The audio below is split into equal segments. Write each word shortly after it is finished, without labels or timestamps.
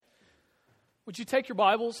Would you take your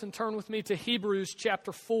Bibles and turn with me to Hebrews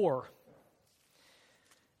chapter 4?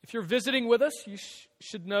 If you're visiting with us, you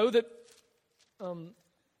should know that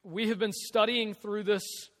we have been studying through this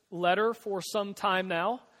letter for some time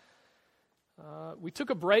now. We took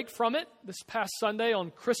a break from it this past Sunday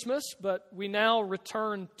on Christmas, but we now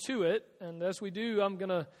return to it. And as we do, I'm going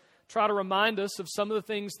to try to remind us of some of the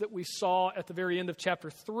things that we saw at the very end of chapter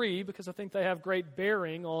 3, because I think they have great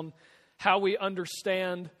bearing on how we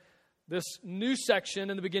understand this new section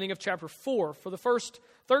in the beginning of chapter 4. For the first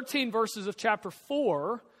 13 verses of chapter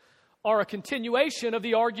 4 are a continuation of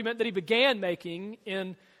the argument that he began making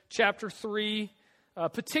in chapter 3,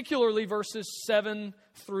 particularly verses 7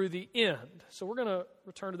 through the end. So we're going to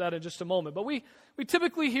return to that in just a moment. But we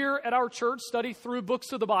typically here at our church study through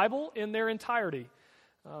books of the Bible in their entirety.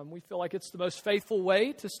 We feel like it's the most faithful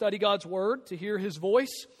way to study God's Word, to hear His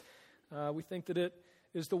voice. We think that it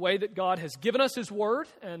is the way that God has given us His Word,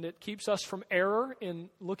 and it keeps us from error in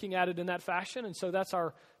looking at it in that fashion. And so that's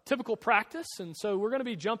our typical practice. And so we're going to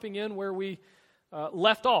be jumping in where we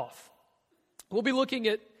left off. We'll be looking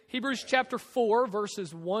at Hebrews chapter 4,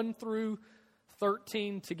 verses 1 through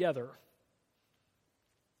 13 together.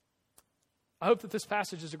 I hope that this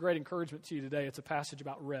passage is a great encouragement to you today. It's a passage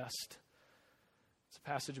about rest. It's a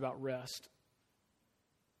passage about rest.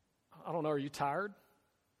 I don't know, are you tired?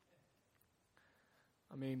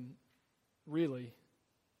 I mean, really,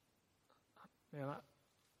 man,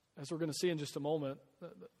 as we're going to see in just a moment,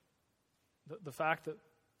 the fact that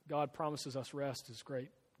God promises us rest is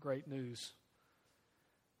great news.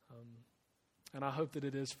 And I hope that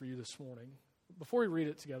it is for you this morning. Before we read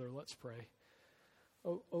it together, let's pray.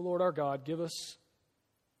 Oh Lord our God, give us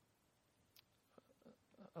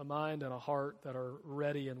a mind and a heart that are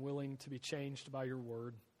ready and willing to be changed by your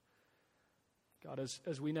word. God,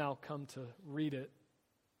 as we now come to read it,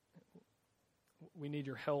 we need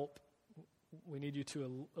your help. We need you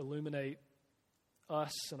to illuminate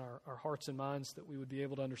us and our hearts and minds that we would be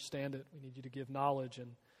able to understand it. We need you to give knowledge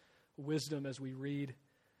and wisdom as we read.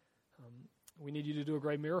 We need you to do a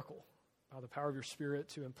great miracle by the power of your Spirit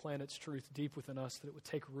to implant its truth deep within us, that it would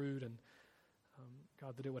take root and,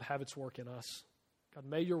 God, that it would have its work in us. God,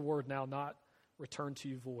 may your word now not return to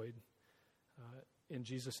you void. In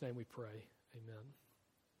Jesus' name we pray. Amen.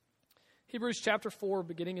 Hebrews chapter 4,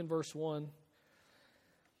 beginning in verse 1,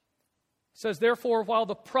 says, "Therefore, while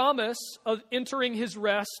the promise of entering his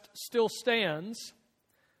rest still stands,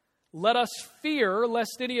 let us fear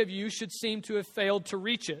lest any of you should seem to have failed to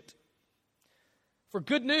reach it. For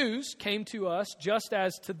good news came to us just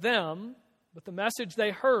as to them, but the message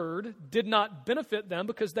they heard did not benefit them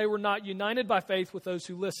because they were not united by faith with those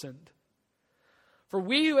who listened. For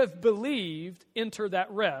we who have believed enter that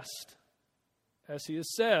rest. As he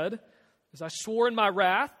has said, as I swore in my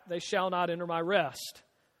wrath, they shall not enter my rest.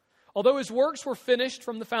 Although his works were finished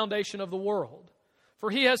from the foundation of the world. For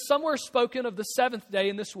he has somewhere spoken of the seventh day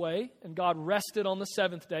in this way, and God rested on the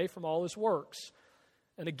seventh day from all his works.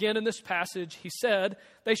 And again in this passage he said,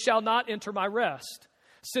 they shall not enter my rest.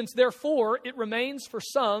 Since therefore it remains for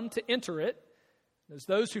some to enter it, as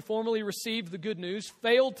those who formerly received the good news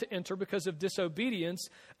failed to enter because of disobedience,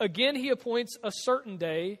 again he appoints a certain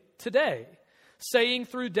day today, saying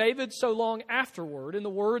through David so long afterward, in the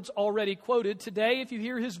words already quoted, today if you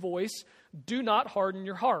hear his voice, do not harden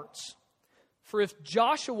your hearts. For if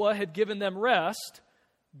Joshua had given them rest,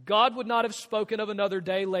 God would not have spoken of another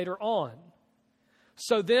day later on.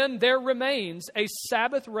 So then there remains a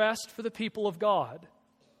Sabbath rest for the people of God.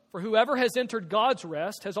 For whoever has entered God's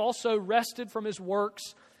rest has also rested from his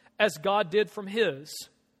works as God did from his.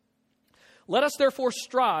 Let us therefore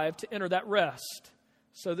strive to enter that rest,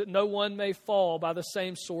 so that no one may fall by the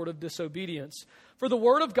same sort of disobedience. For the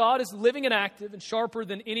word of God is living and active and sharper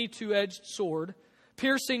than any two-edged sword,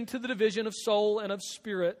 piercing to the division of soul and of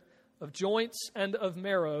spirit, of joints and of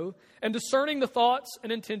marrow, and discerning the thoughts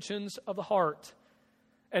and intentions of the heart.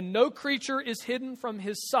 And no creature is hidden from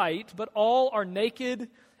his sight, but all are naked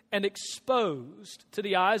and exposed to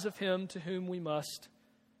the eyes of him to whom we must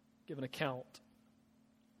give an account."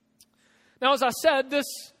 Now, as I said, this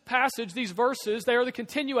passage, these verses, they are the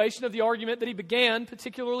continuation of the argument that he began,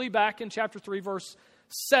 particularly back in chapter 3, verse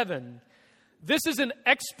 7. This is an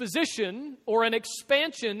exposition, or an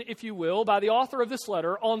expansion, if you will, by the author of this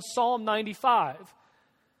letter on Psalm 95.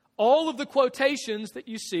 All of the quotations that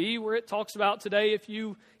you see where it talks about today, if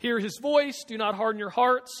you hear his voice, do not harden your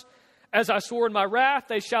hearts. As I swore in my wrath,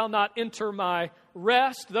 they shall not enter my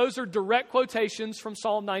rest. Those are direct quotations from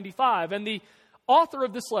Psalm 95. And the author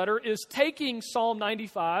of this letter is taking Psalm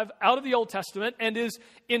 95 out of the Old Testament and is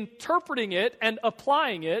interpreting it and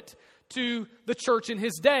applying it to the church in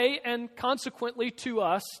his day and consequently to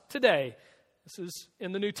us today. This is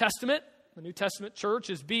in the New Testament. The New Testament church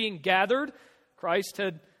is being gathered. Christ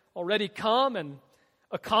had already come and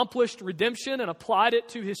accomplished redemption and applied it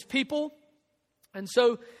to his people. And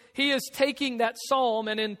so he is taking that psalm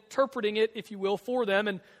and interpreting it, if you will, for them.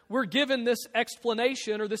 And we're given this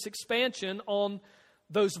explanation or this expansion on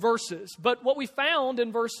those verses. But what we found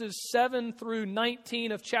in verses 7 through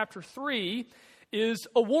 19 of chapter 3 is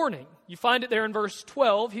a warning. You find it there in verse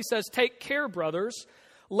 12. He says, "Take care, brothers,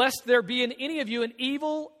 lest there be in any of you an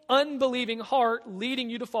evil, unbelieving heart leading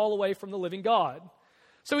you to fall away from the living God."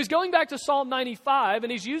 So he's going back to Psalm 95,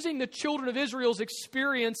 and he's using the children of Israel's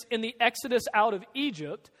experience in the Exodus out of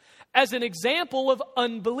Egypt as an example of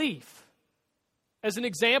unbelief. As an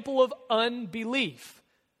example of unbelief.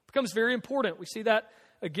 It becomes very important. We see that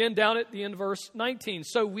again down at the end of verse 19.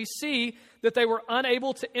 So we see that they were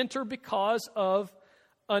unable to enter because of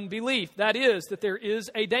unbelief. That is, that there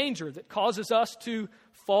is a danger that causes us to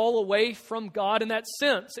fall away from God in that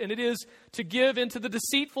sense. And it is to give into the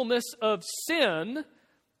deceitfulness of sin,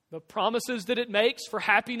 the promises that it makes for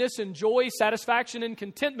happiness and joy, satisfaction and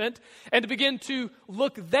contentment, and to begin to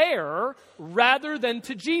look there rather than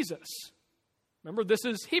to Jesus. Remember, this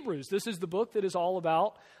is Hebrews. This is the book that is all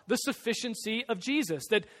about the sufficiency of Jesus,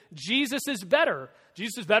 that Jesus is better.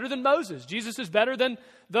 Jesus is better than Moses. Jesus is better than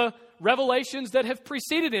the revelations that have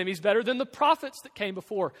preceded him. He's better than the prophets that came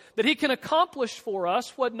before, that he can accomplish for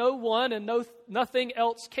us what no one and nothing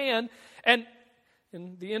else can. And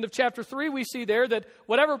in the end of chapter 3, we see there that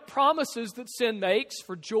whatever promises that sin makes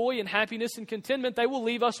for joy and happiness and contentment, they will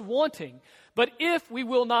leave us wanting. But if we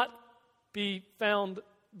will not be found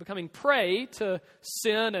becoming prey to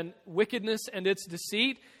sin and wickedness and its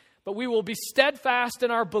deceit, but we will be steadfast in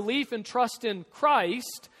our belief and trust in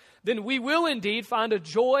Christ, then we will indeed find a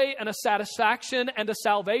joy and a satisfaction and a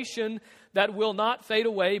salvation that will not fade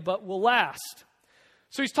away but will last.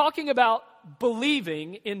 So he's talking about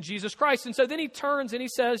believing in Jesus Christ. And so then he turns and he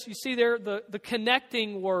says, you see there the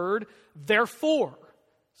connecting word, therefore.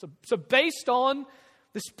 So based on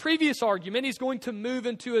this previous argument, he's going to move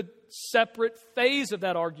into a separate phase of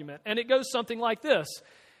that argument. And it goes something like this.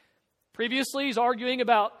 Previously, he's arguing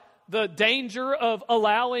about the danger of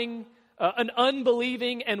allowing an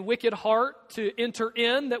unbelieving and wicked heart to enter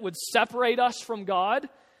in that would separate us from God.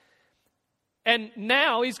 And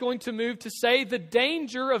now he's going to move to say the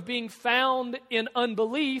danger of being found in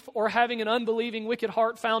unbelief or having an unbelieving wicked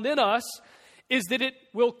heart found in us is that it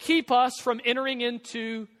will keep us from entering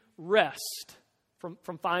into rest,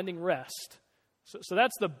 from finding rest. So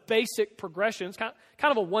that's the basic progression. It's kind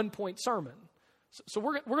of a one-point sermon. So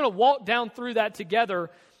we're going to walk down through that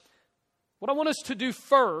together. What I want us to do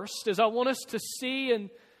first is I want us to see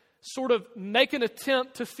and sort of make an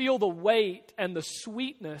attempt to feel the weight and the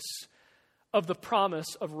sweetness of the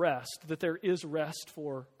promise of rest, that there is rest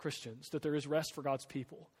for Christians, that there is rest for God's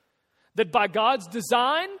people. That by God's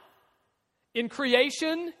design in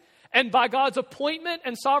creation and by God's appointment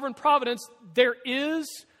and sovereign providence, there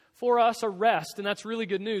is for us a rest, and that's really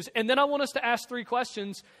good news. And then I want us to ask 3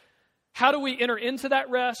 questions. How do we enter into that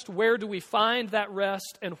rest? Where do we find that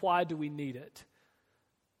rest? And why do we need it?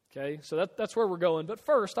 Okay, so that's where we're going. But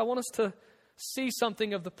first, I want us to see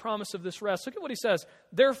something of the promise of this rest. Look at what he says.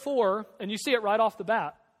 Therefore, and you see it right off the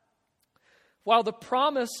bat, while the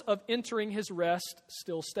promise of entering his rest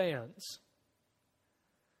still stands.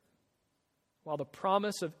 While the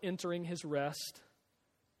promise of entering his rest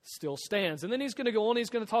still stands. And then he's going to go on, he's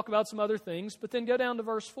going to talk about some other things, but then go down to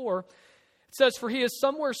verse 4. It says, "For he has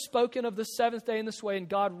somewhere spoken of the seventh day in this way, and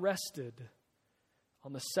God rested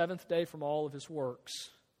on the seventh day from all of his works."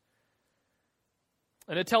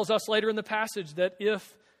 And it tells us later in the passage that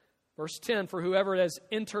if, verse 10, "For whoever has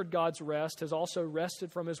entered God's rest has also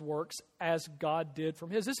rested from his works as God did from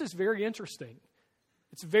his." This is very interesting.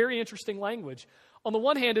 It's very interesting language. On the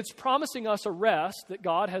one hand, it's promising us a rest that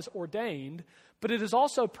God has ordained, but it is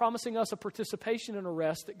also promising us a participation in a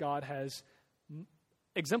rest that God has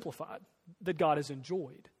exemplified, that God has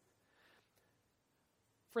enjoyed.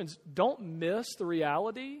 Friends, don't miss the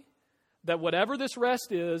reality that whatever this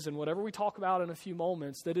rest is and whatever we talk about in a few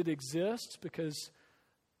moments, that it exists because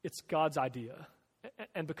it's God's idea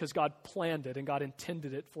and because God planned it and God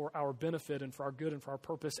intended it for our benefit and for our good and for our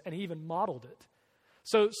purpose, and he even modeled it.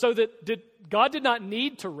 So that God did not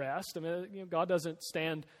need to rest. I mean, God doesn't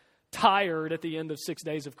stand tired at the end of 6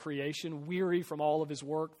 days of creation, weary from all of his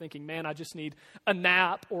work, thinking, man, I just need a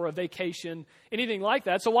nap or a vacation, anything like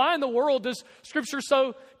that. So why in the world does Scripture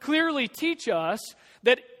so clearly teach us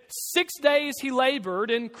that 6 days he labored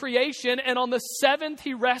in creation and on the seventh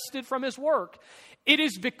he rested from his work? It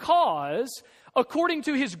is because, according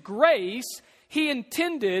to his grace, he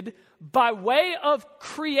intended by way of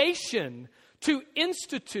creation to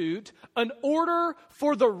institute an order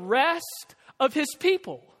for the rest of his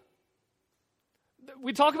people.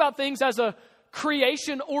 We talk about things as a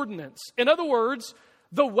creation ordinance. In other words,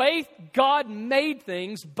 the way God made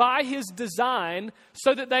things by his design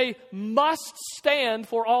so that they must stand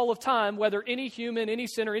for all of time, whether any human, any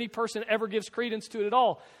sinner, any person ever gives credence to it at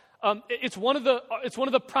all. It's one of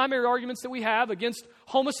the primary arguments that we have against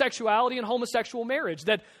homosexuality and homosexual marriage,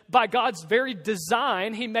 that by God's very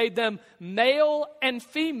design, he made them male and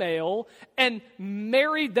female and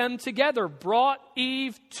married them together, brought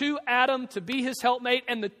Eve to Adam to be his helpmate,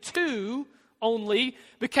 and the two only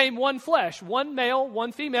became one flesh, one male,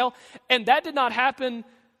 one female. And that did not happen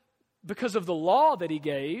because of the law that he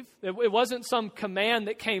gave. It wasn't some command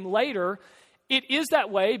that came later. It is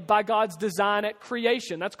that way by God's design at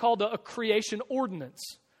creation. That's called a creation ordinance.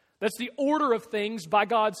 That's the order of things by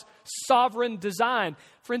God's sovereign design.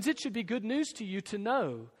 Friends, it should be good news to you to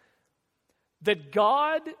know that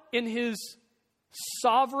God, in his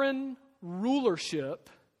sovereign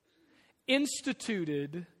rulership,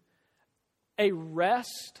 instituted a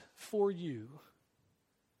rest for you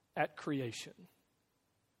at creation.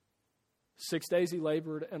 6 days he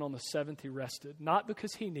labored, and on the seventh he rested. Not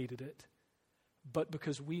because he needed it, but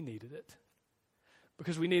because we needed it.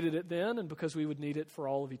 Because we needed it then, and because we would need it for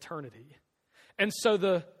all of eternity. And so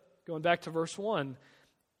going back to verse 1,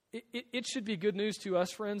 it should be good news to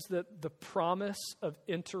us, friends, that the promise of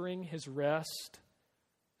entering his rest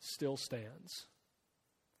still stands.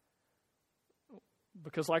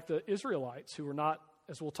 Because like the Israelites who were not,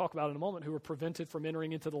 as we'll talk about in a moment, who were prevented from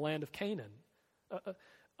entering into the land of Canaan,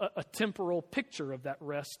 a temporal picture of that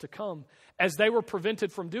rest to come. As they were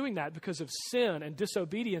prevented from doing that because of sin and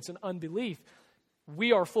disobedience and unbelief,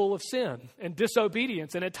 we are full of sin and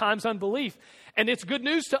disobedience and at times unbelief. And it's good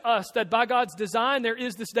news to us that by God's design there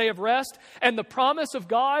is this day of rest, and the promise of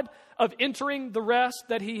God of entering the rest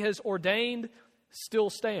that he has ordained still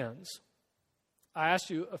stands. I asked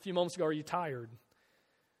you a few moments ago, are you tired?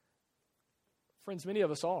 Friends, many of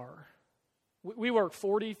us are. We work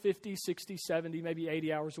 40, 50, 60, 70, maybe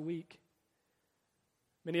 80 hours a week.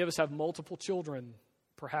 Many of us have multiple children.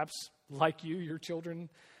 Perhaps, like you, your children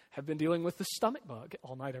have been dealing with the stomach bug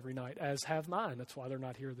all night, every night, as have mine. That's why they're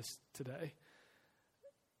not here today.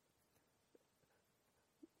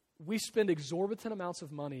 We spend exorbitant amounts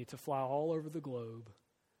of money to fly all over the globe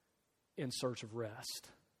in search of rest.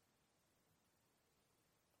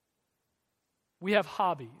 We have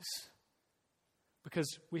hobbies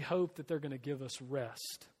because we hope that they're going to give us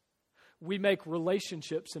rest. We make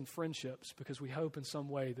relationships and friendships because we hope in some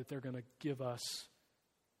way that they're going to give us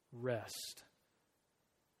rest.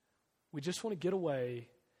 We just want to get away.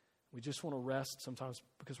 We just want to rest sometimes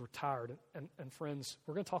because we're tired. And friends,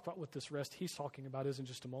 we're going to talk about what this rest he's talking about is in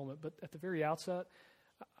just a moment. But at the very outset,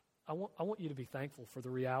 I want you to be thankful for the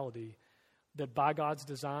reality that by God's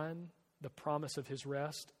design, the promise of his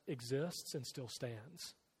rest exists and still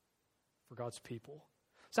stands for God's people.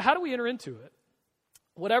 So how do we enter into it?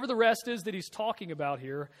 Whatever the rest is that he's talking about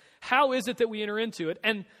here, how is it that we enter into it?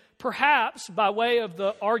 And perhaps by way of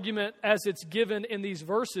the argument as it's given in these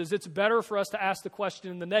verses, it's better for us to ask the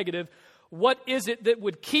question in the negative. What is it that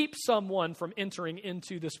would keep someone from entering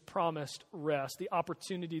into this promised rest, the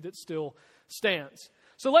opportunity that still stands?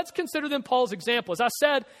 So let's consider then Paul's example. As I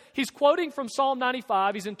said, he's quoting from Psalm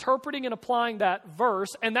 95. He's interpreting and applying that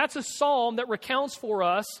verse, and that's a psalm that recounts for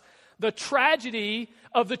us the tragedy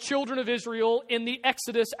of the children of Israel in the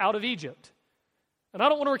Exodus out of Egypt. And I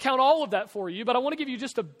don't want to recount all of that for you, but I want to give you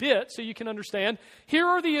just a bit so you can understand. Here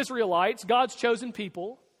are the Israelites, God's chosen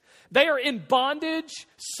people. They are in bondage,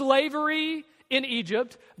 slavery in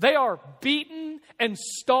Egypt. They are beaten and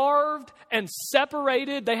starved and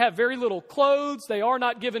separated. They have very little clothes. They are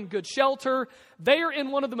not given good shelter. They are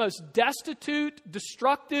in one of the most destitute,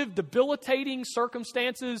 destructive, debilitating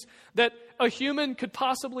circumstances that a human could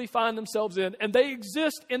possibly find themselves in. And they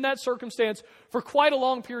exist in that circumstance for quite a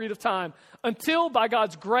long period of time until, by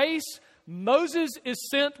God's grace, Moses is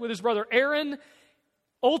sent with his brother Aaron.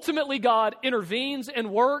 Ultimately, God intervenes and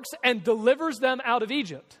works and delivers them out of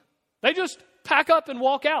Egypt. They just pack up and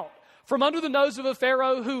walk out from under the nose of a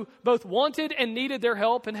Pharaoh who both wanted and needed their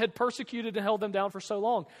help and had persecuted and held them down for so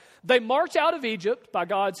long. They march out of Egypt by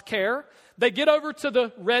God's care. They get over to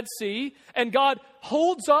the Red Sea, and God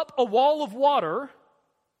holds up a wall of water,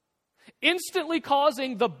 instantly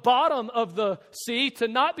causing the bottom of the sea to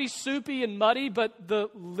not be soupy and muddy, but the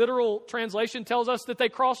literal translation tells us that they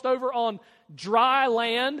crossed over on dry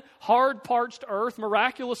land, hard parched earth,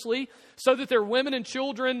 miraculously, so that their women and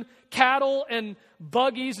children, cattle and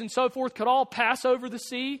buggies and so forth could all pass over the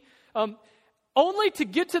sea. only to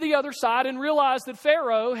get to the other side and realize that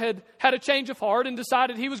Pharaoh had had a change of heart and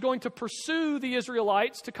decided he was going to pursue the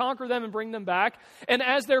Israelites to conquer them and bring them back. And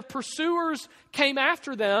as their pursuers came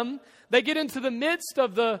after them, they get into the midst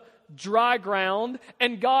of the dry ground,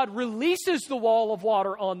 and God releases the wall of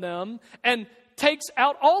water on them and takes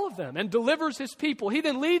out all of them and delivers his people. He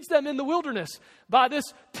then leads them in the wilderness by this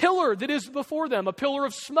pillar that is before them, a pillar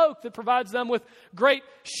of smoke that provides them with great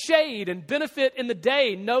shade and benefit in the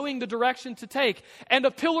day, knowing the direction to take, and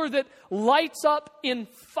a pillar that lights up in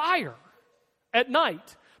fire at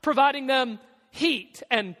night, providing them heat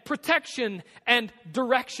and protection and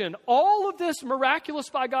direction. All of this miraculous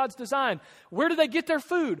by God's design. Where do they get their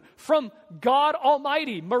food? From God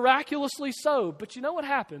Almighty, miraculously so. But you know what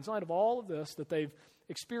happens? In light of all of this that they've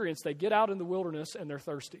experienced, they get out in the wilderness and they're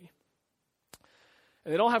thirsty.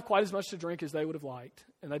 And they don't have quite as much to drink as they would have liked.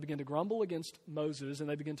 And they begin to grumble against Moses, and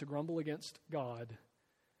they begin to grumble against God.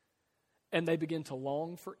 And they begin to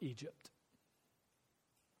long for Egypt.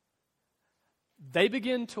 They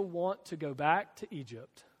begin to want to go back to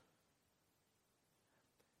Egypt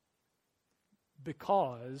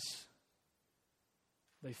because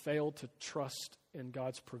they failed to trust in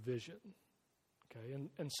God's provision. Okay,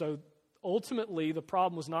 and so ultimately the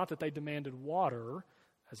problem was not that they demanded water,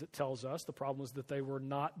 as it tells us. The problem was that they were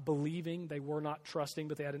not believing, they were not trusting,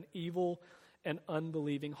 but they had an evil and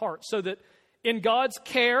unbelieving heart. So that in God's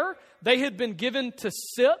care, they had been given to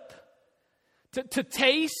sip, to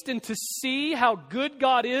taste and to see how good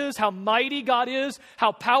God is, how mighty God is,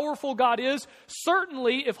 how powerful God is.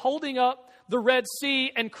 Certainly, if holding up the Red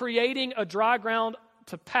Sea and creating a dry ground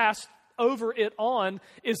to pass over it on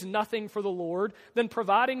is nothing for the Lord, then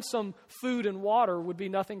providing some food and water would be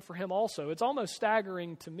nothing for him also. It's almost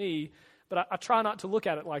staggering to me, but I try not to look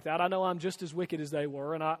at it like that. I know I'm just as wicked as they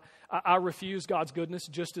were, and I refuse God's goodness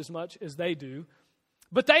just as much as they do.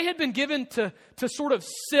 But they had been given to sort of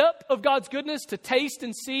sip of God's goodness, to taste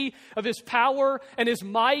and see of his power and his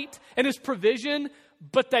might and his provision,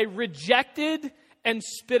 but they rejected and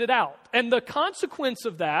spit it out. And the consequence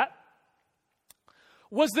of that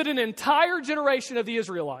was that an entire generation of the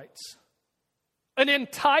Israelites, an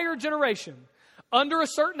entire generation under a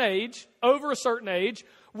certain age, over a certain age,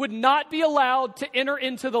 would not be allowed to enter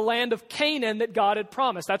into the land of Canaan that God had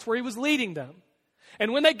promised. That's where he was leading them.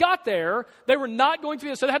 And when they got there, they were not going to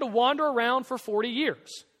be, so they had to wander around for 40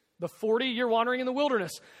 years. The 40-year wandering in the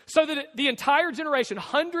wilderness. So that the entire generation,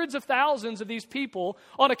 hundreds of thousands of these people,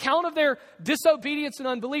 on account of their disobedience and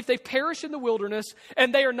unbelief, they perish in the wilderness,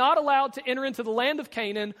 and they are not allowed to enter into the land of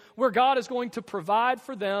Canaan, where God is going to provide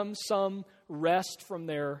for them some rest from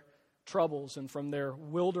their troubles and from their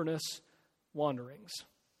wilderness wanderings.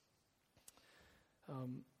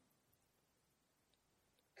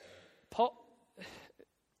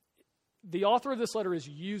 The author of this letter is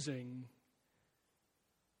using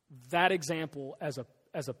that example as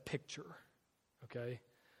a picture, okay,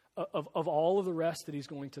 of all of the rest that he's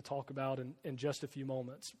going to talk about in just a few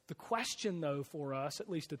moments. The question, though, for us, at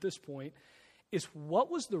least at this point, is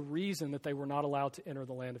what was the reason that they were not allowed to enter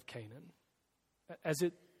the land of Canaan? As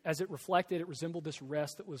it reflected, it resembled this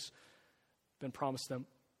rest that was been promised them.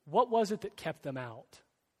 What was it that kept them out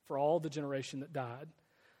for all the generation that died?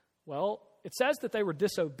 Well, it says that they were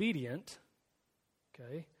disobedient,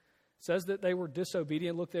 okay? It says that they were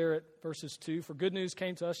disobedient. Look there at verses 2. For good news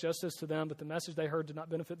came to us just as to them, but the message they heard did not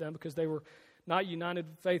benefit them because they were not united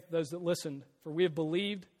with faith those that listened. For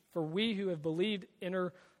we who have believed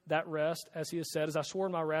enter that rest, as he has said, as I swore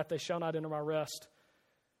in my wrath, they shall not enter my rest.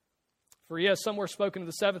 For he has somewhere spoken of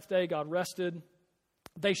the seventh day, God rested.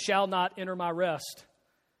 They shall not enter my rest.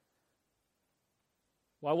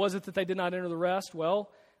 Why was it that they did not enter the rest? Well,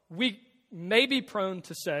 we may be prone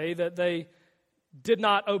to say that they did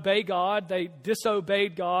not obey God. They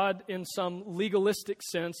disobeyed God in some legalistic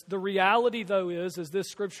sense. The reality, though, is, as this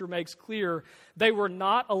scripture makes clear, they were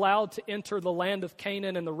not allowed to enter the land of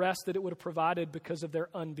Canaan and the rest that it would have provided because of their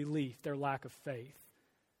unbelief, their lack of faith,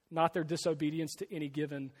 not their disobedience to any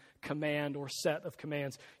given command or set of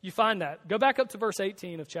commands. You find that. Go back up to verse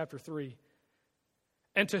 18 of chapter 3.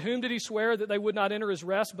 And to whom did he swear that they would not enter his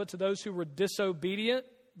rest, but to those who were disobedient?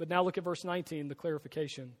 But now look at verse 19, the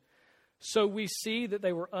clarification. So we see that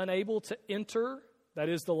they were unable to enter, that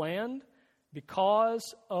is the land,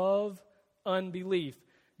 because of unbelief.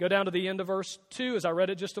 Go down to the end of verse 2, as I read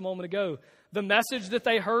it just a moment ago. The message that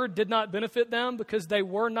they heard did not benefit them because they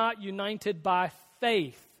were not united by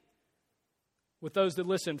faith with those that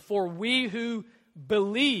listened. For we who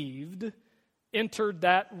believed entered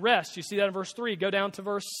that rest. You see that in verse 3. Go down to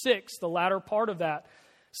verse 6, the latter part of that.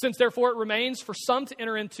 Since therefore it remains for some to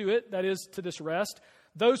enter into it, that is to this rest,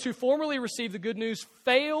 those who formerly received the good news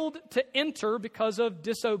failed to enter because of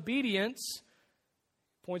disobedience.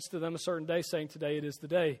 Points to them a certain day, saying, today it is the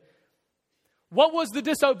day. What was the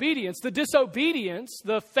disobedience? The disobedience,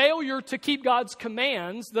 the failure to keep God's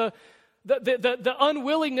commands, the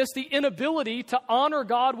unwillingness, the inability to honor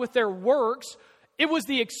God with their works, it was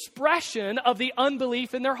the expression of the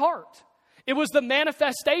unbelief in their heart. It was the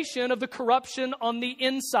manifestation of the corruption on the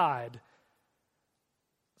inside.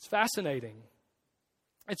 It's fascinating.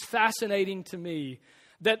 It's fascinating to me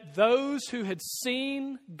that those who had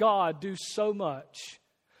seen God do so much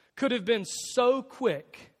could have been so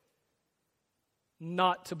quick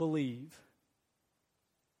not to believe.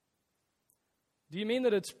 Do you mean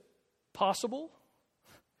that it's possible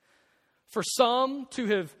for some to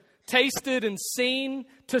have tasted and seen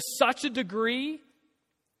to such a degree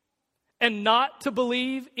and not to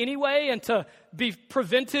believe anyway and to be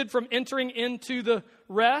prevented from entering into the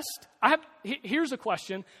rest? Here's a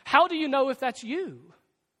question. How do you know if that's you?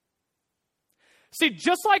 See,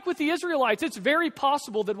 just like with the Israelites, it's very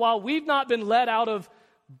possible that while we've not been led out of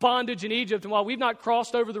bondage in Egypt, and while we've not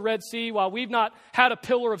crossed over the Red Sea, while we've not had a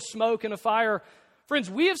pillar of smoke and a fire,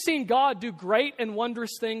 friends, we have seen God do great and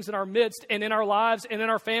wondrous things in our midst and in our lives and in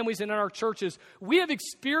our families and in our churches. We have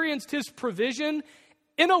experienced His provision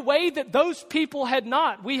in a way that those people had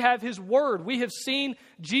not. We have His Word. We have seen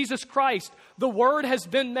Jesus Christ. The Word has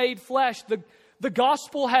been made flesh. The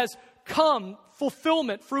gospel has come.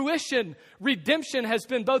 Fulfillment, fruition, redemption has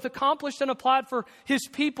been both accomplished and applied for His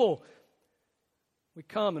people. We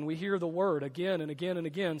come and we hear the Word again and again and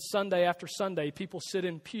again. Sunday after Sunday, people sit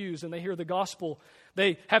in pews and they hear the gospel.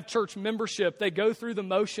 They have church membership. They go through the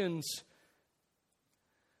motions.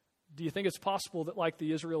 Do you think it's possible that, like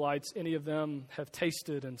the Israelites, any of them have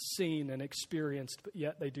tasted and seen and experienced, but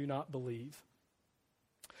yet they do not believe?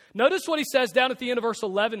 Notice what he says down at the end of verse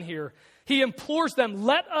 11 here. He implores them,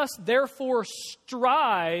 let us therefore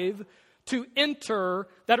strive to enter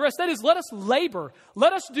that rest. That is, let us labor.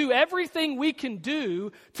 Let us do everything we can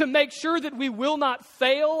do to make sure that we will not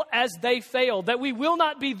fail as they failed, that we will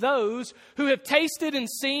not be those who have tasted and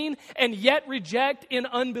seen and yet reject in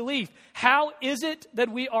unbelief. How is it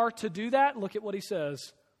that we are to do that? Look at what he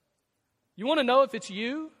says. You want to know if it's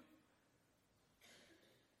you?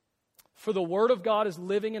 For the word of God is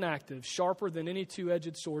living and active, sharper than any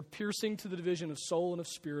two-edged sword, piercing to the division of soul and of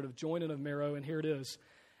spirit, of joint and of marrow, and here it is,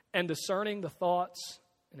 and discerning the thoughts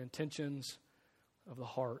and intentions of the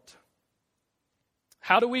heart.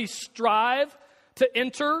 How do we strive to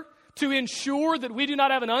enter, to ensure that we do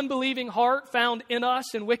not have an unbelieving heart found in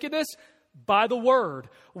us in wickedness? By the Word.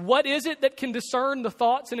 What is it that can discern the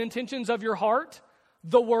thoughts and intentions of your heart?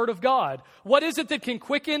 The Word of God. What is it that can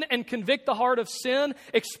quicken and convict the heart of sin,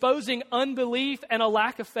 exposing unbelief and a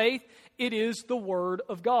lack of faith? It is the Word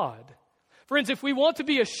of God. Friends, if we want to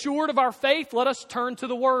be assured of our faith, let us turn to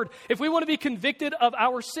the Word. If we want to be convicted of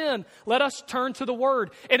our sin, let us turn to the Word.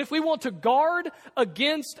 And if we want to guard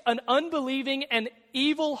against an unbelieving and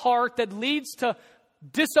evil heart that leads to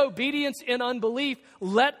disobedience in unbelief,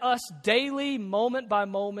 let us daily, moment by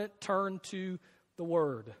moment, turn to the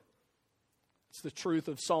Word. It's the truth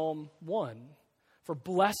of Psalm 1. For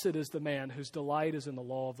blessed is the man whose delight is in the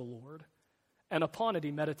law of the Lord, and upon it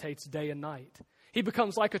he meditates day and night. He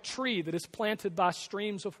becomes like a tree that is planted by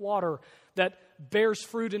streams of water, that bears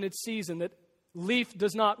fruit in its season, that leaf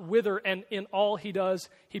does not wither, and in all he does,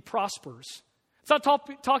 he prospers. It's not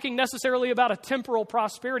talking necessarily about a temporal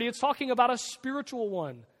prosperity. It's talking about a spiritual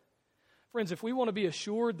one. Friends, if we want to be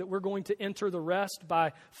assured that we're going to enter the rest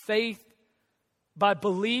by faith, by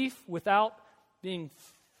belief, without being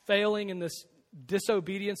failing in this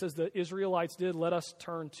disobedience as the Israelites did, let us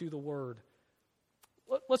turn to the Word.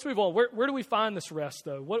 Let's move on. Where do we find this rest,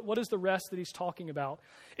 though? What is the rest that he's talking about?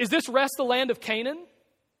 Is this rest the land of Canaan?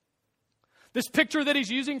 This picture that he's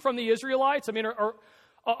using from the Israelites? I mean,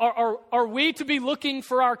 are we to be looking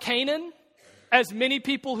for our Canaan? As many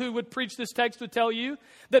people who would preach this text would tell you,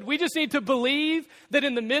 that we just need to believe that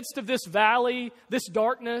in the midst of this valley, this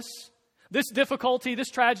darkness, this difficulty, this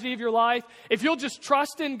tragedy of your life, if you'll just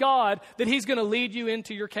trust in God, that He's going to lead you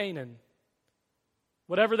into your Canaan.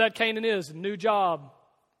 Whatever that Canaan is, a new job,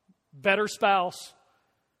 better spouse.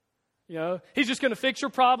 You know, He's just going to fix your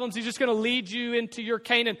problems. He's just going to lead you into your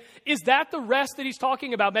Canaan. Is that the rest that he's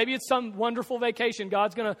talking about? Maybe it's some wonderful vacation.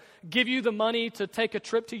 God's going to give you the money to take a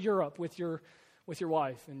trip to Europe with your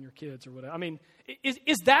wife and your kids or whatever. I mean,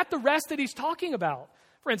 is that the rest that he's talking about?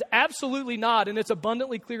 Friends, absolutely not, and it's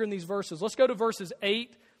abundantly clear in these verses. Let's go to verses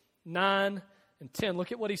 8, 9, and 10.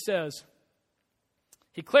 Look at what he says.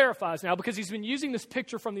 He clarifies now, because he's been using this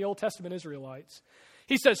picture from the Old Testament Israelites.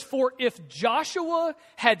 He says, for if Joshua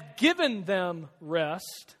had given them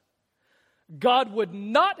rest, God would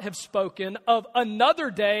not have spoken of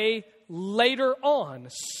another day later on.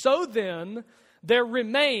 So then, there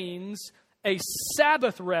remains a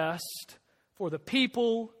Sabbath rest for the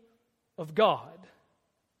people of God.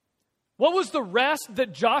 What was the rest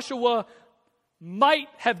that Joshua might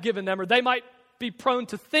have given them, or they might be prone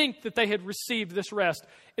to think that they had received this rest?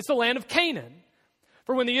 It's the land of Canaan.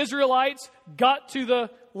 For when the Israelites got to the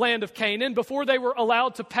land of Canaan, before they were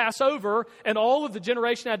allowed to pass over and all of the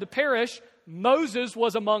generation had to perish, Moses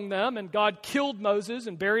was among them, and God killed Moses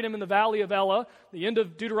and buried him in the valley of Elah, the end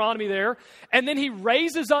of Deuteronomy there. And then he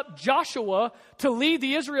raises up Joshua to lead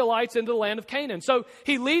the Israelites into the land of Canaan. So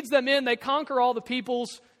he leads them in, they conquer all the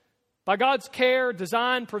peoples by God's care,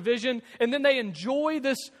 design, provision, and then they enjoy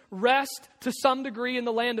this rest to some degree in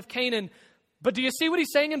the land of Canaan. But do you see what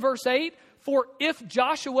he's saying in verse 8? For if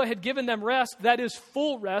Joshua had given them rest, that is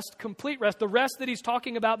full rest, complete rest, the rest that he's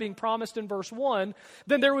talking about being promised in verse 1,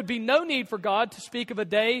 then there would be no need for God to speak of a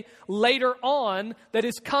day later on that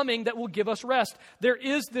is coming that will give us rest. There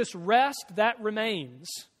is this rest that remains.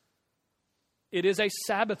 It is a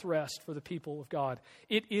Sabbath rest for the people of God.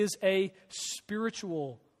 It is a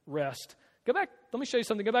spiritual rest. Go back, let me show you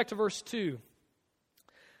something. Go back to verse 2.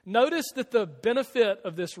 Notice that the benefit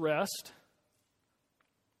of this rest,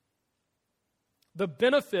 the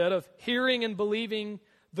benefit of hearing and believing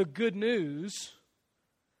the good news,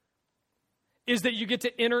 is that you get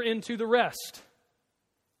to enter into the rest.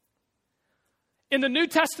 In the New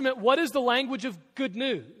Testament, what is the language of good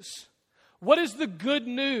news? What is the good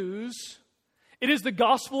news? It is the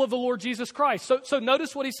gospel of the Lord Jesus Christ. So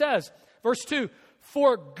notice what he says. Verse 2,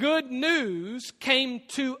 for good news came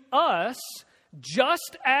to us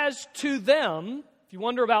just as to them. If you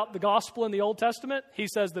wonder about the gospel in the Old Testament, he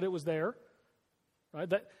says that it was there. Right?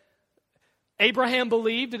 That Abraham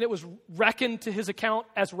believed and it was reckoned to his account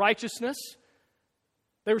as righteousness.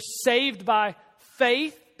 They were saved by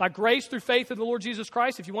faith, by grace through faith in the Lord Jesus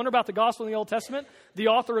Christ. If you wonder about the gospel in the Old Testament, the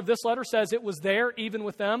author of this letter says it was there even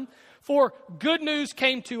with them. For good news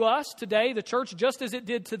came to us today, the church, just as it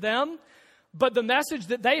did to them. But the message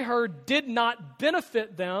that they heard did not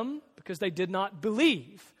benefit them because they did not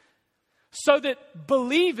believe. So that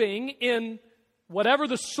believing in whatever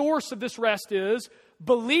the source of this rest is,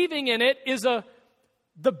 believing in it is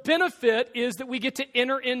the benefit is that we get to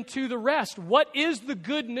enter into the rest. What is the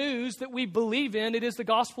good news that we believe in? It is the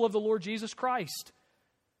gospel of the Lord Jesus Christ.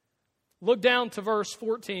 Look down to verse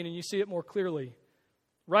 14 and you see it more clearly.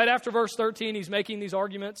 Right after verse 13, he's making these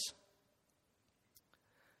arguments.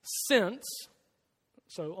 Since,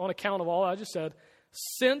 so on account of all I just said,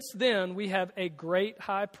 since then we have a great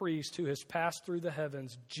high priest who has passed through the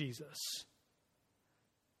heavens, Jesus,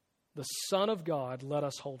 the Son of God, let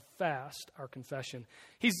us hold fast our confession.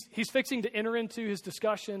 He's fixing to enter into his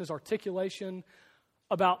discussion, his articulation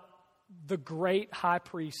about the great high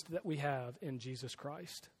priest that we have in Jesus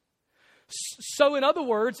Christ. So in other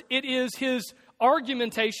words, it is his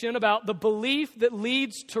argumentation about the belief that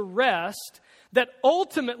leads to rest that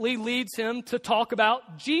ultimately leads him to talk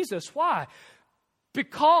about Jesus. Why?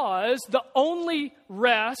 Because the only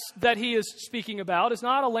rest that he is speaking about is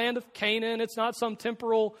not a land of Canaan. It's not some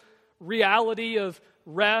temporal reality of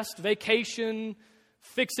rest, vacation,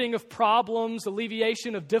 fixing of problems,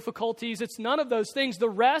 alleviation of difficulties. It's none of those things. The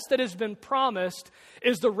rest that has been promised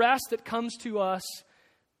is the rest that comes to us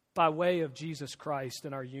by way of Jesus Christ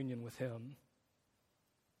and our union with him.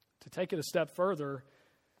 To take it a step further,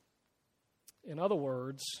 in other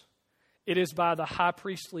words, it is by the high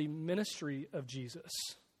priestly ministry of Jesus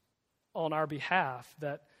on our behalf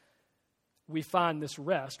that we find this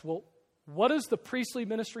rest. Well, what does the priestly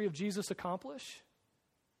ministry of Jesus accomplish?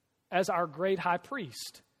 As our great high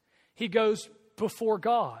priest, he goes before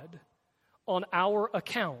God on our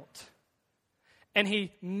account. And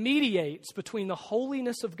he mediates between the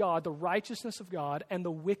holiness of God, the righteousness of God, and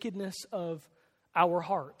the wickedness of our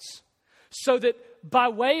hearts. So that by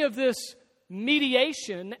way of this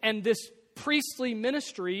mediation and this priestly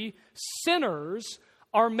ministry, sinners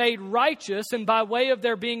are made righteous, and by way of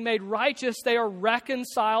their being made righteous, they are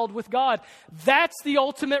reconciled with God. That's the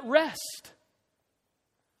ultimate rest.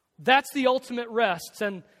 That's the ultimate rest.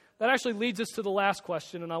 And that actually leads us to the last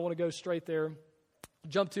question, and I want to go straight there,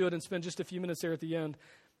 jump to it, and spend just a few minutes there at the end.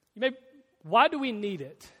 Why do we need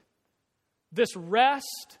it? This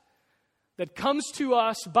rest that comes to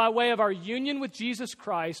us by way of our union with Jesus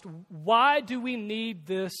Christ, why do we need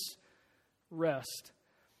this rest?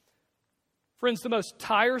 Friends, the most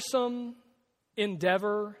tiresome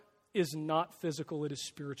endeavor is not physical, it is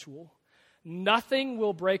spiritual. Nothing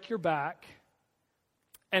will break your back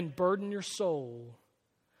and burden your soul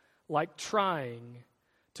like trying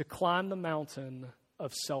to climb the mountain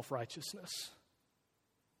of self-righteousness.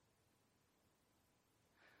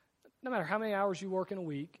 No matter how many hours you work in a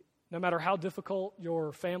week, no matter how difficult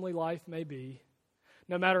your family life may be,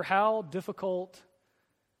 no matter how difficult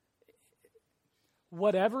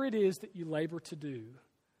whatever it is that you labor to do,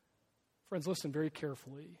 friends, listen very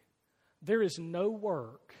carefully. There is no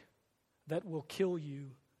work that will kill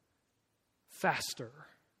you faster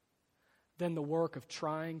than the work of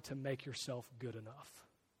trying to make yourself good enough.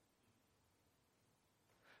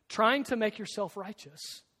 Trying to make yourself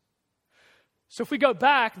righteous. So if we go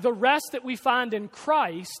back, the rest that we find in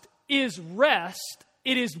Christ is rest,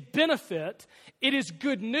 it is benefit, it is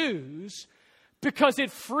good news, because it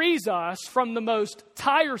frees us from the most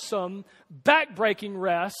tiresome, backbreaking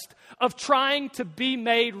rest of trying to be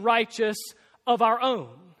made righteous of our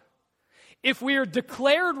own. If we are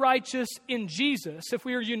declared righteous in Jesus, if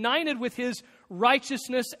we are united with His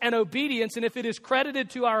righteousness and obedience, and if it is credited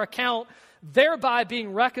to our account, thereby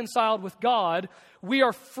being reconciled with God, we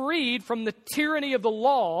are freed from the tyranny of the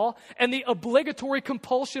law and the obligatory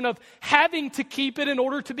compulsion of having to keep it in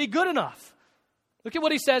order to be good enough. Look at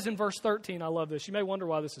what he says in verse 13. I love this. You may wonder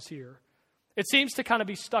why this is here. It seems to kind of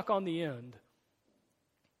be stuck on the end.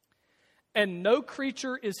 And no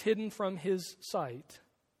creature is hidden from His sight,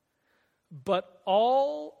 but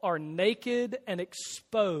all are naked and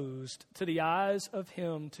exposed to the eyes of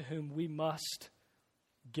Him to whom we must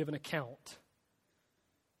give an account.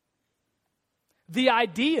 The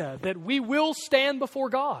idea that we will stand before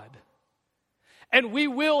God and we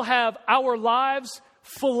will have our lives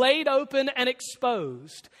filleted open and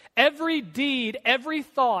exposed. Every deed, every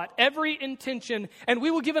thought, every intention, and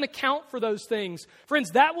we will give an account for those things.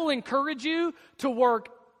 Friends, that will encourage you to work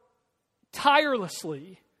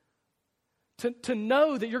tirelessly to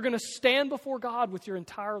know that you're going to stand before God with your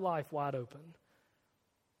entire life wide open.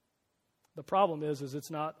 The problem is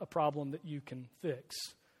it's not a problem that you can fix.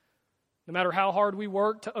 No matter how hard we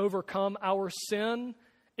work to overcome our sin,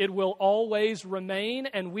 it will always remain,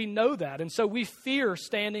 and we know that. And so we fear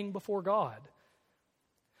standing before God.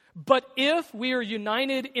 But if we are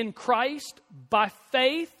united in Christ by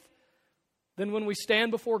faith, then when we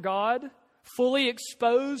stand before God, fully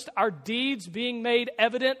exposed, our deeds being made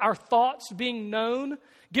evident, our thoughts being known,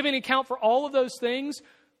 giving account for all of those things,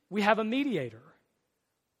 we have a mediator.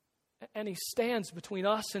 And He stands between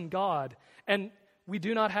us and God, and we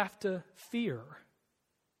do not have to fear.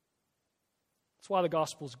 That's why the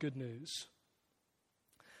gospel is good news.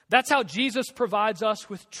 That's how Jesus provides us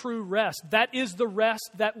with true rest. That is the rest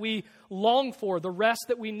that we long for, the rest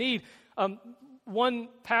that we need. One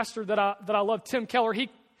pastor that I love, Tim Keller, he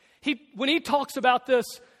when he talks about this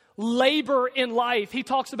labor in life, he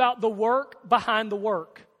talks about the work behind the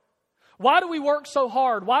work. Why do we work so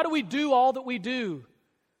hard? Why do we do all that we do?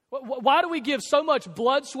 Why do we give so much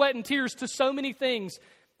blood, sweat, and tears to so many things?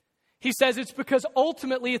 He says it's because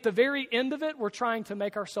ultimately at the very end of it, we're trying to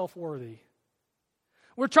make ourselves worthy.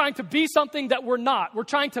 We're trying to be something that we're not. We're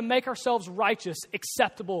trying to make ourselves righteous,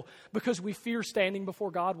 acceptable, because we fear standing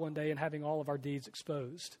before God one day and having all of our deeds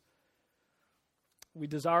exposed. We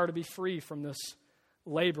desire to be free from this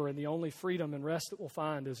labor, and the only freedom and rest that we'll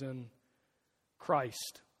find is in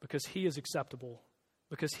Christ, because He is acceptable,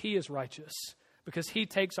 because He is righteous, because He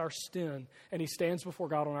takes our sin and He stands before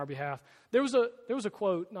God on our behalf. There was a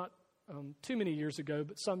quote, not too many years ago,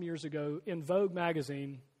 but some years ago, in Vogue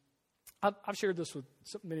magazine. I've shared this with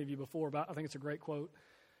many of you before, but I think it's a great quote.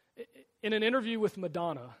 In an interview with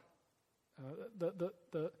Madonna,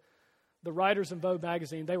 the writers in Vogue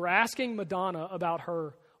magazine, they were asking Madonna about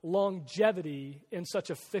her longevity in such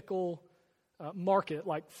a fickle market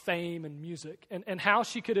like fame and music, and how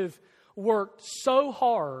she could have worked so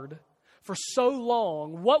hard for so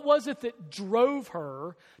long. What was it that drove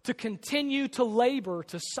her to continue to labor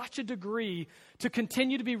to such a degree to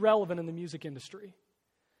continue to be relevant in the music industry?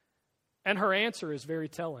 And her answer is very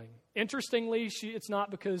telling. Interestingly, it's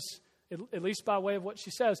not because, at least by way of what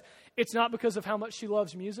she says, it's not because of how much she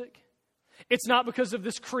loves music. It's not because of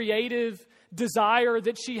this creative desire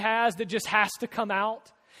that she has that just has to come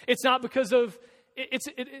out. It's not because of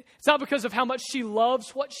how much she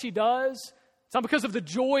loves what she does. It's not because of the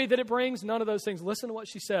joy that it brings. None of those things. Listen to what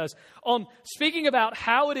she says. Speaking about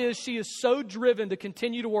how it is she is so driven to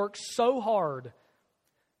continue to work so hard,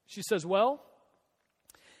 she says, well,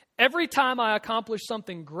 every time I accomplish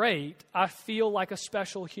something great, I feel like a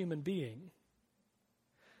special human being.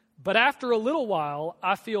 But after a little while,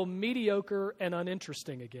 I feel mediocre and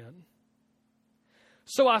uninteresting again.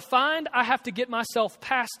 So I find I have to get myself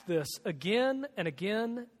past this again and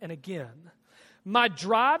again and again. My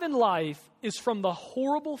drive in life is from the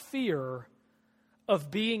horrible fear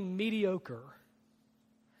of being mediocre,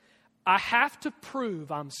 I have to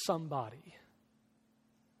prove I'm somebody.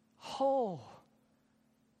 Oh,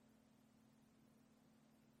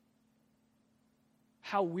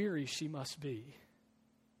 how weary she must be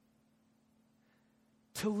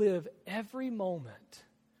to live every moment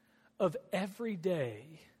of every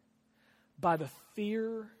day by the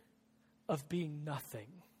fear of being nothing.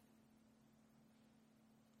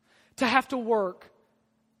 To have to work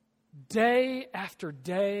day after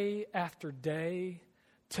day after day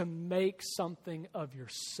to make something of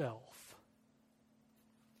yourself.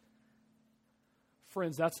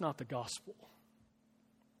 Friends, that's not the gospel.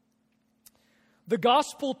 The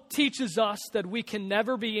gospel teaches us that we can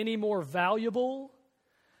never be any more valuable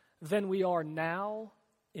than we are now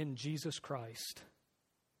in Jesus Christ.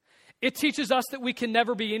 It teaches us that we can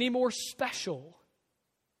never be any more special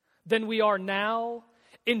than we are now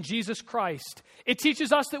in Jesus Christ. It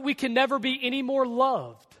teaches us that we can never be any more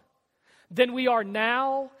loved than we are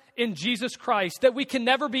now in Jesus Christ. That we can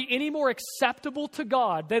never be any more acceptable to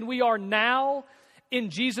God than we are now in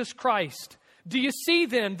Jesus Christ. Do you see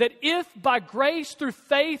then that if by grace through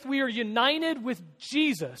faith we are united with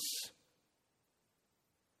Jesus,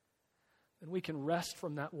 then we can rest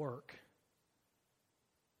from that work?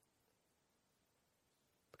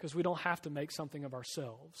 Because we don't have to make something of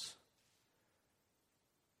ourselves.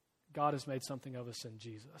 God has made something of us in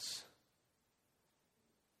Jesus.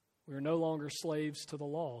 We are no longer slaves to the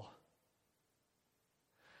law,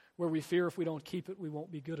 where we fear if we don't keep it, we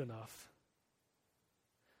won't be good enough.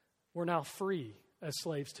 We're now free as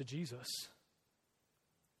slaves to Jesus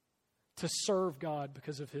to serve God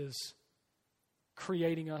because of His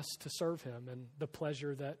creating us to serve Him and the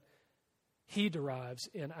pleasure that He derives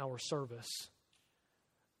in our service.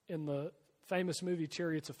 In the famous movie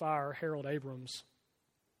Chariots of Fire, Harold Abrams,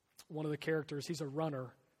 one of the characters, he's a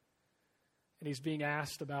runner, and he's being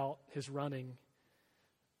asked about his running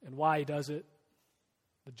and why he does it,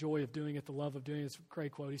 the joy of doing it, the love of doing it. It's a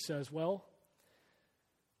great quote. He says, well,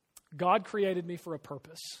 God created me for a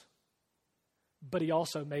purpose, but He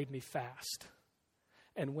also made me fast.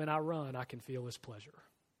 And when I run, I can feel His pleasure.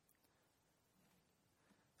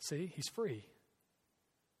 See, he's free.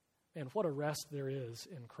 And what a rest there is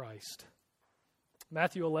in Christ.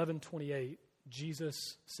 Matthew 11:28,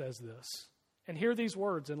 Jesus says this. And hear these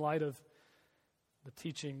words in light of the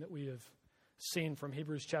teaching that we have seen from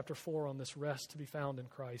Hebrews chapter 4 on this rest to be found in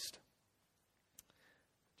Christ.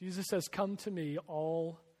 Jesus says, "Come to me,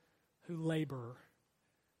 all who labor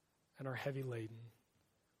and are heavy laden,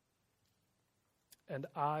 and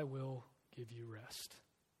I will give you rest."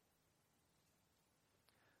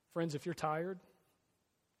 Friends, if you're tired,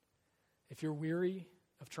 if you're weary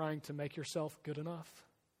of trying to make yourself good enough,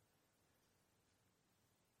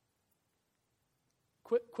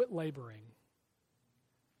 quit laboring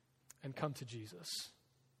and come to Jesus.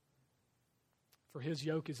 For His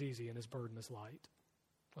yoke is easy and His burden is light.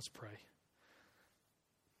 Let's pray.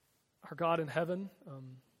 Our God in heaven,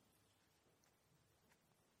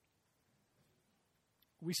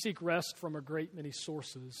 we seek rest from a great many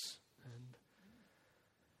sources, and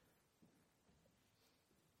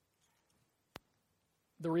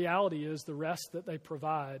the reality is the rest that they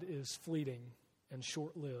provide is fleeting and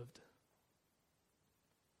short-lived.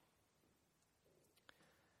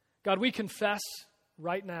 God, we confess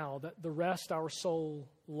right now that the rest our soul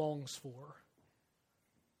longs for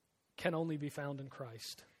can only be found in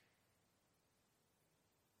Christ.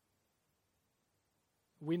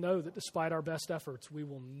 We know that despite our best efforts, we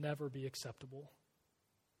will never be acceptable.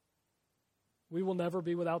 We will never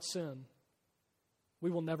be without sin.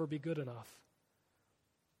 We will never be good enough.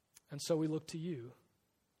 And so we look to You.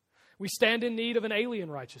 We stand in need of an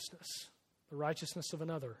alien righteousness, the righteousness of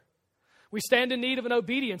another. We stand in need of an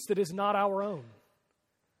obedience that is not our own.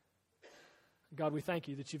 God, we thank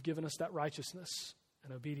You that You've given us that righteousness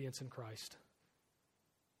and obedience in Christ.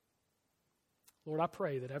 Lord, I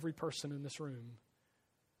pray that every person in this room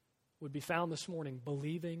would be found this morning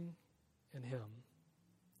believing in Him.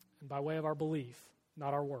 And by way of our belief,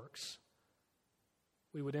 not our works,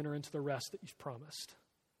 we would enter into the rest that You've promised.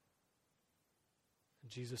 In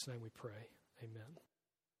Jesus' name we pray. Amen.